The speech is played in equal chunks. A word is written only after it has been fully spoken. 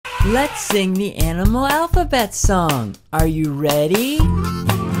Let's sing the animal alphabet song. Are you ready?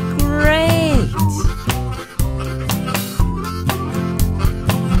 Great!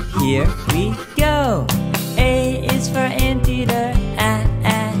 Here we go. A is for anteater,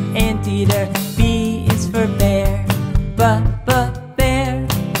 anteater. B is for bear, bear.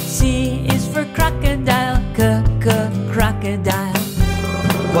 C is for crocodile, crocodile.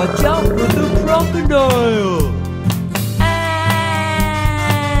 Watch out for the crocodile!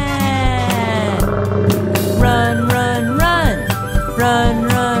 Run, run, run, run,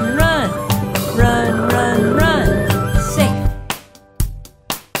 run, run, run, run, run, safe.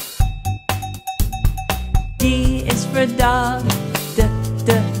 D is for dog,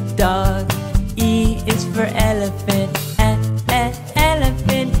 dog. E is for elephant,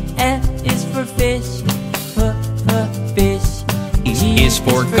 elephant. F is for fish, fish. G is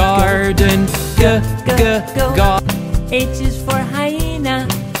for garden, garden. H is for hyena,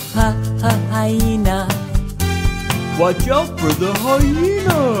 hyena. Watch out for the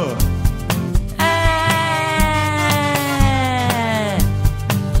hyena!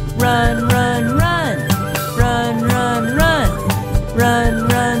 Run, run, run, run, run, run, run,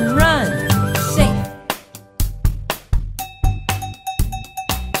 run, run, safe.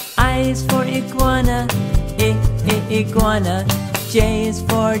 I is for iguana, iguana. J is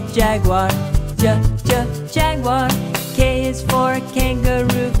for jaguar, jaguar. K is for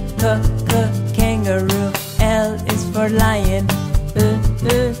kangaroo, kangaroo. L is for lion,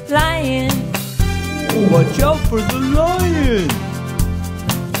 lion. Watch out for the lion!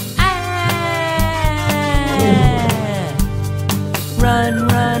 Run,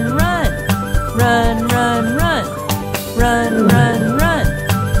 run, run, run, run, run, run, run, run,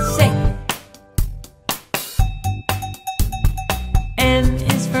 safe. M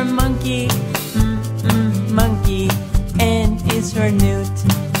is for monkey, monkey. N is for newt,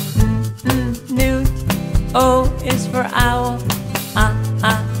 newt. O is for owl,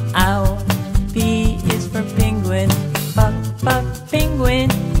 owl. P is for penguin, penguin.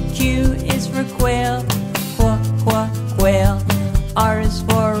 Q is for quail, quail. R is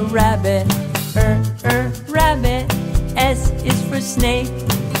for rabbit, rabbit. S is for snake,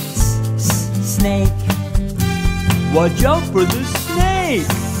 snake. Watch out for the snake!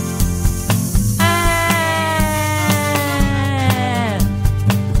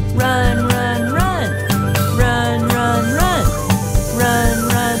 Run, run, run, run, run, run, run,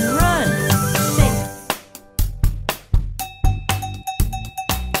 run, run, safe.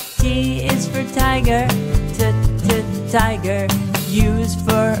 T is for tiger, tiger. U is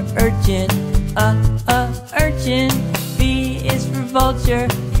for urchin, urchin. V is for vulture,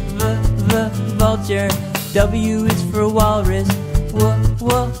 vulture. W is for walrus,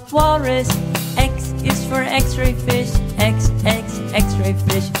 walrus. X is for x-ray fish, x-ray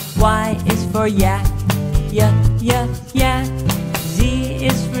fish. Y is for yak, yak. Z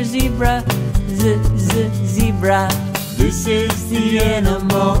is for zebra, zebra. This is the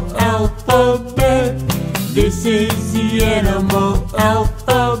animal alphabet. This is the animal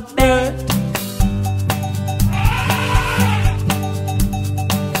alphabet.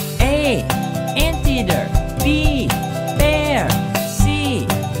 A, anteater. B, bear. C,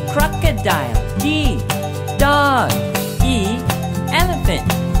 crocodile. D, dog. E, elephant.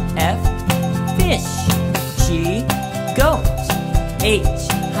 F, fish. G, goat. H,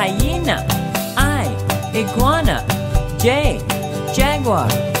 hyena. I, iguana. J, jaguar.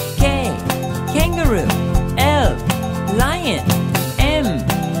 K, kangaroo. L, lion. M,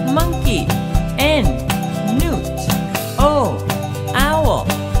 monkey. N, newt. O, owl.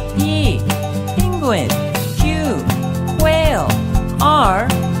 P, penguin. Q, quail. R,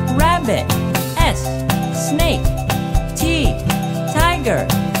 rabbit. S, snake. T, tiger.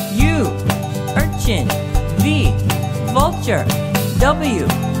 U, urchin. V, vulture. W,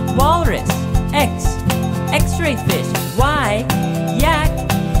 walrus. X, x-ray fish. Y, yak.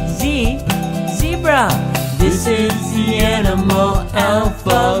 Z, zebra. This is the animal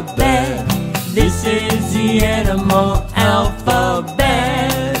alphabet. This is the animal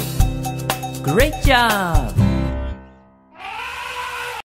alphabet. Great job!